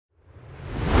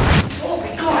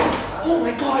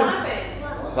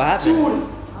What happened? Dude!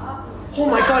 Oh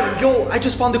my god, yo, I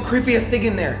just found the creepiest thing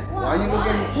in there. Why are you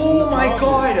looking? Oh my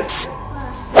god!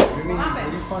 What do you mean? What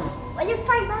do you find? What do you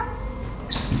find, Mom?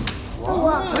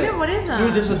 What is that?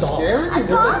 Dude, there's a doll. Scary? A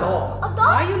doll? A Why doll?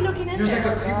 are you looking in There's there?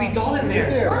 like a creepy doll in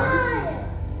there.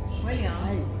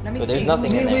 William, let me But see. there's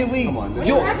nothing in there. Wait. Come on,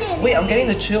 Yo, wait, I'm getting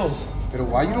the chills. But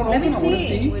why you don't Let open? me I want to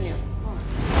see. William.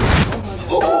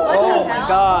 Oh my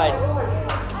god.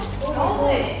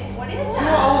 What is Bro,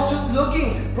 that? I was just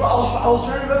looking. Bro, I was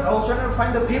trying to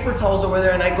find the paper towels over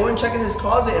there, and I go and check in his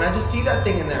closet, and I just see that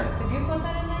thing in there. Did you put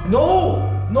that in there?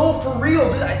 No, for real,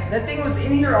 dude. That thing was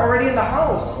in here already in the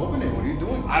house. Open it. What are you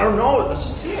doing? I don't know. Let's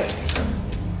just see it.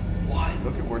 What?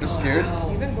 Look at we're just scared.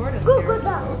 Even Gordo's Good scared.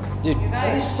 doll. Dude,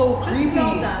 That is so creepy.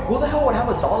 that. Who the hell would have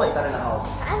a doll like that in the house?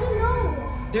 I don't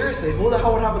know. Seriously, who the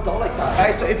hell would have a doll like that?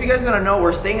 Guys, so if you guys don't know,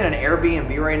 we're staying in an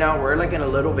Airbnb right now. We're like in a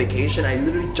little vacation. I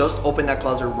literally just opened that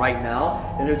closet right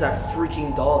now, and there's that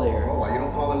freaking doll there. Oh, why you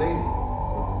don't call the lady?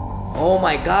 oh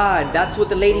my god, that's what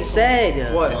the lady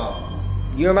said. What?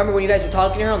 You remember when you guys were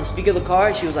talking to her on the speaker of the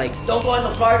car? She was like, don't go in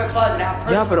the Florida closet, I have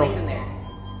personal but- things in there.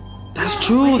 That's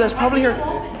true. That's probably her.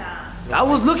 Open that. I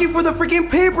was looking for the freaking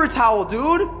paper towel,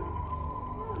 dude.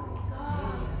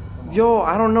 Yo,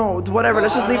 I don't know. Whatever.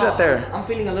 Let's just leave that there. I'm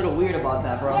feeling a little weird about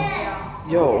that, bro.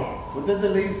 Yo. What did the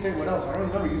lady say? What else? I don't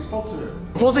remember. You spoke to her.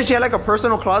 Supposedly she had like a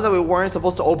personal closet we weren't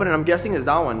supposed to open, and I'm guessing it's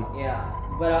that one. Yeah,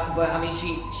 but I mean,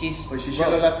 she's But she should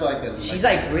have left like a. she's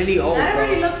like really old, That bro.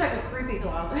 already looks like a creepy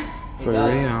closet. It For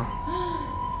does. real.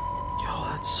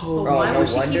 Yo, that's so. Bro, Why no would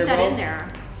she wonder, keep that bro. in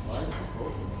there?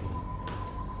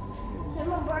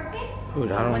 Someone working?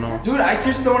 Dude, I don't know. Dude, I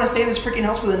seriously don't want to stay in this freaking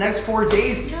house for the next 4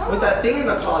 days with that thing in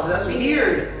the closet. That's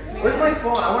weird. Where's my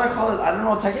phone? I want to call it. I don't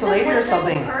know. Text a lady or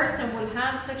something. What person would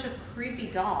have such a creepy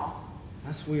doll?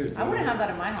 That's weird. Dude. I wouldn't have that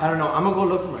in my house. I don't know. I'm gonna go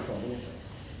look for my phone.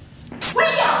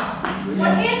 William!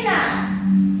 What is that?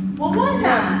 What was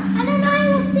that? I don't know. I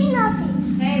don't see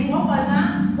nothing. Hey, what was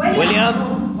that?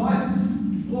 William? What?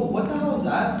 Whoa, what the hell is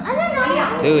that? I don't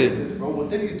know. Dude. What is this, bro? What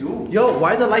did you do? Yo,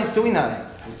 why are the lights doing that?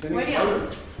 William,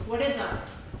 what is that?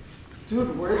 Dude,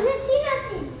 I where? don't see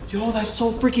nothing. Yo, that's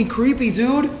so freaking creepy,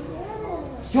 dude.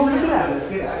 Yo, look at that. Let's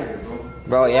get out of here, bro.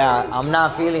 Bro, yeah, I'm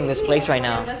not feeling this place right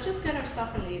now. Let's just get our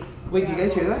stuff and leave. Wait, do you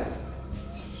guys hear that?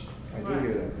 I do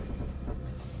hear that.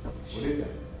 What is that?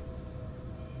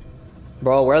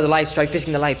 Bro, where are the lights? Try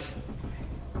fixing the lights.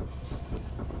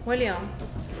 William.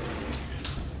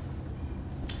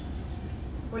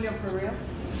 William, for real?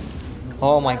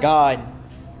 Oh my god.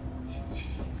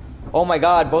 Oh my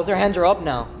god, both their hands are up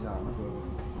now. No, I'm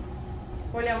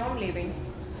good. William, I'm leaving.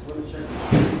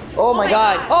 Oh my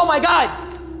god. Oh my god.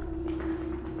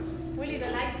 Willie,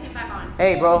 the lights came back on.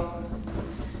 Hey, bro.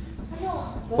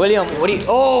 William, what are you?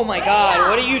 Oh my god,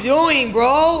 what are you doing,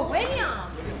 bro? William!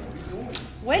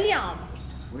 William,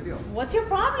 William. what's your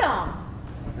problem?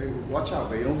 Hey, watch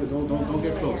out, babe. Don't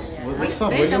get close. What's up,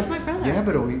 Babe, William? that's my brother. Yeah,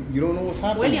 but you don't know what's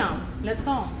happening. William, let's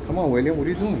go. Come on, William. What are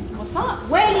you doing? What's up?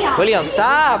 William! William,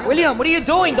 stop. William, what are you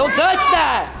doing? Don't touch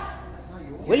that.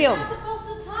 William. You're not supposed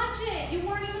to touch it. You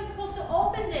weren't even supposed to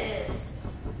open this.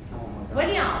 Oh my God.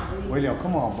 William! William,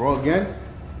 come on, bro. Again?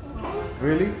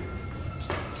 Really?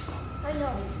 I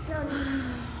know. No.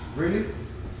 Really?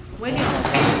 William!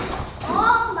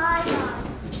 Oh my god.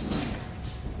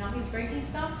 Now he's breaking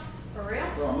stuff? For real?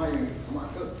 Bro, I'm not even.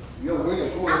 Yo, William,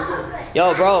 come on. I'm good.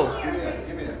 Yo, bro. Give me that.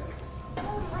 Give me that.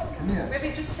 Oh my god. Give me that.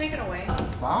 Maybe just take it away.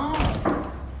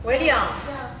 Stop. William!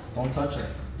 Don't touch her.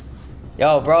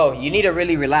 Yo, bro, you need to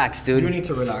really relax, You dude. need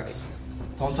to relax.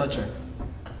 Don't touch her.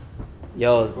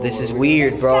 Yo, this is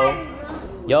weird, bro.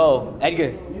 Yo,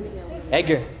 Edgar.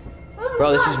 Edgar.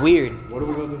 Bro, this is weird. What are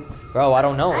we gonna do? Bro, I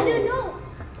don't know. I don't know.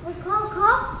 We call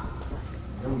cops?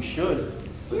 Yeah, we should.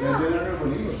 But Yeah. then they're not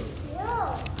gonna believe us.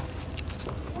 Yeah.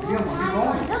 William, where are you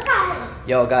going? Look at him.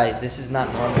 Yo, guys, this is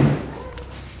not normal.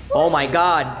 Oh my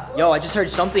god. Yo, I just heard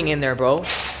something in there, bro.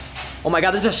 Oh my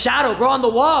god, there's a shadow, bro, on the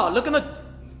wall. Look at the...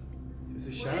 There's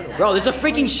a shadow. Bro, there's a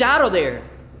freaking shadow there.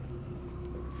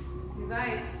 You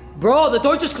guys. Bro, the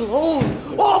door just closed.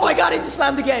 Oh my god, it just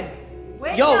slammed again.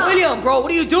 Yo, William, bro,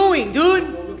 what are you doing, dude?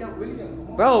 Look at William. Come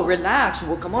on. Bro, relax.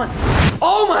 Well, come on.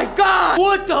 Oh my god!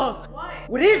 What the? What?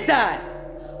 What is that?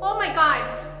 Oh my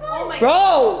god! Oh my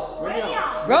god! Bro!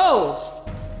 William! Bro!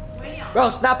 William! Bro,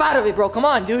 snap out of it, bro. Come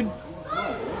on, dude.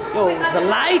 Yo, the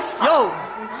lights? Yo!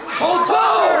 Don't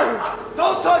touch her!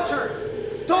 Don't touch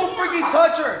her! Don't freaking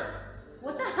touch her!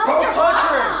 What the hell? Don't touch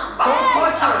her! Don't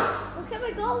touch her! Where can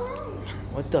we go now?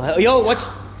 What the hell? Yo, what?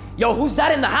 Yo, who's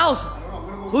that in the house?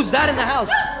 Who's that in the house?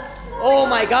 Oh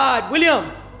my god,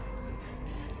 William!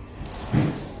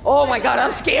 Oh my god,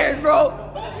 I'm scared, bro!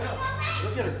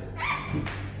 Look at her.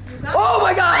 Oh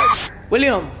my God!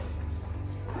 William!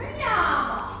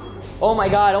 Oh my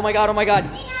God, oh my God, oh my God.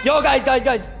 Yo, guys. You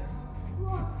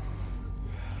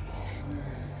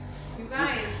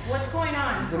guys, what's going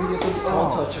on?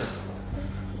 Don't touch her.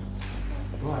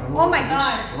 Oh my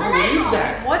God. What is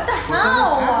that? What the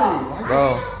hell?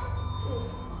 Bro.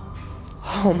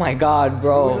 Oh my God,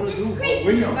 bro. You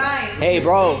William. guys. Hey,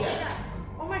 bro.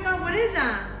 Oh my God, what is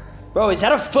that? Bro, is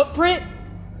that a footprint?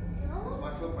 It's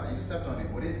my footprint. You stepped on it.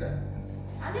 What is that?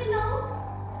 I didn't know.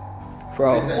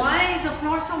 Bro. What is that? Why is the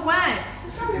floor so wet? So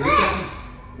It looks like wet. he's...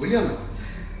 William.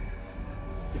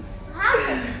 What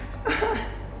happened?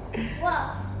 What?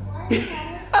 What is that?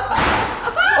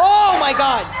 Oh my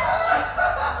God.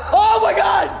 Oh my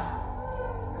God.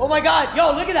 Oh my God.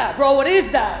 Yo, look at that, bro. What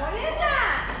is that? What is that?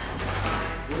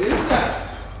 What is that?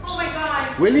 Oh my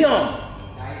God. William.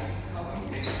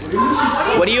 What do you mean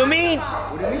she's... What do you mean?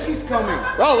 What do you mean she's coming?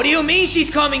 Bro, what do you mean she's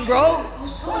coming, bro?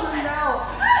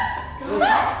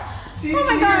 She's Oh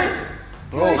my God.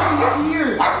 Bro, she's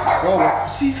here. Bro,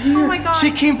 she's here. Oh my God.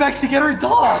 She came back to get her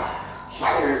dog.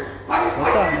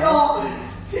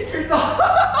 Take your dog.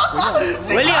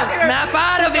 William, snap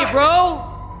out of it, bro.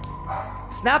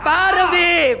 Snap out of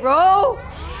it, bro.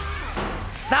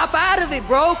 Snap out of it,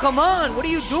 bro. Come on. What are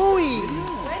you doing?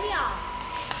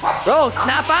 Bro,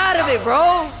 snap out of it,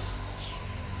 bro.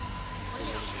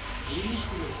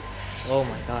 Oh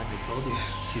my God. I told you.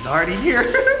 She's already here.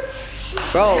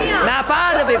 Bro, snap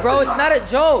out of it, bro. It's not a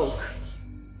joke.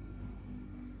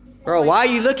 Bro, why are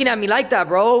you looking at me like that,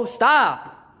 bro? Stop.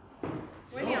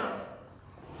 William.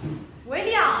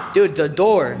 Dude, the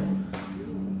door.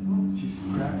 She's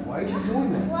crap. Why are you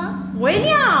doing that? What?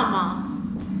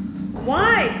 William.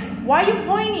 What? Why are you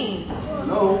pointing?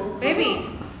 No. Baby.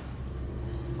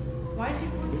 Why is he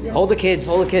pointing? Hold the kids,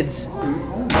 hold the kids.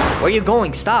 Where are you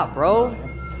going? Stop, bro.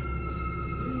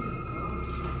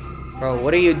 Bro,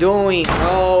 what are you doing,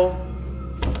 bro?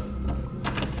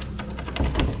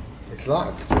 It's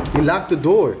locked. He locked the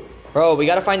door. Bro, we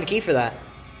gotta find the key for that.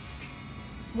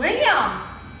 William.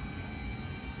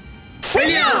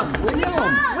 William! William.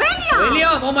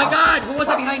 William! Oh my God! Who was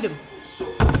that behind him?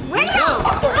 William. Yo,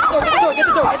 get the door! Get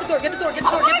the door! Get the door! Get the door! Get the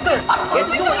door! Get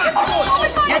the door!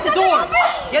 Get the door! Get the door!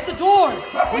 Get the door!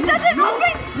 It doesn't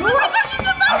open. Oh my God, she's in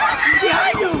my room. She's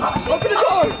behind you! Open the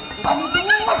door! Oh my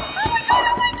God.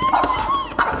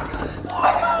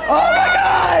 Oh my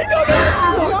God! No,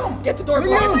 get the door! Get the door,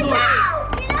 bro! Get the door!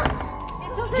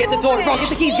 It doesn't Get the door, bro! open. Get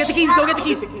the keys! Get the keys! Go get the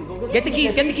keys! Get the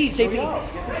keys! Get the keys, JP!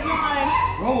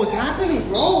 Bro, what's happening,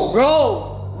 bro?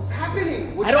 Bro! What's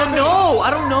happening? What's I don't happening? know! I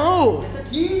don't know! The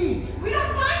keys. We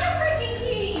don't find the freaking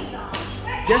keys.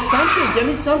 Get something. Get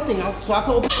me something. So I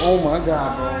can open. Oh my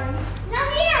God, bro. Not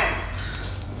here.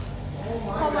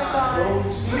 Oh my God. Bro,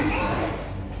 you see?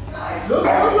 Look. Oh my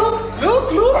God.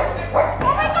 Look.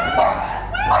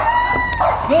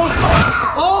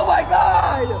 Oh my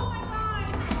God!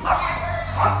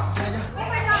 Oh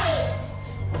my God.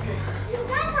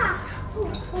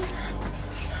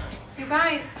 You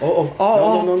guys. Oh.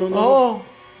 No. Oh!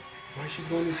 Why she's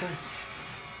going inside?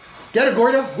 Get her,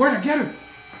 Gorda. Get her.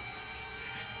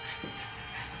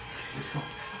 Let's go.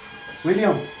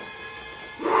 William's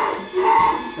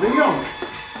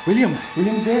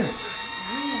there.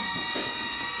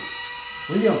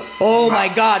 William. Oh my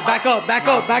God! Back up! Back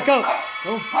up! Back up!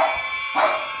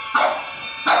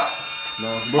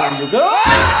 No, bro, you're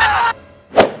good.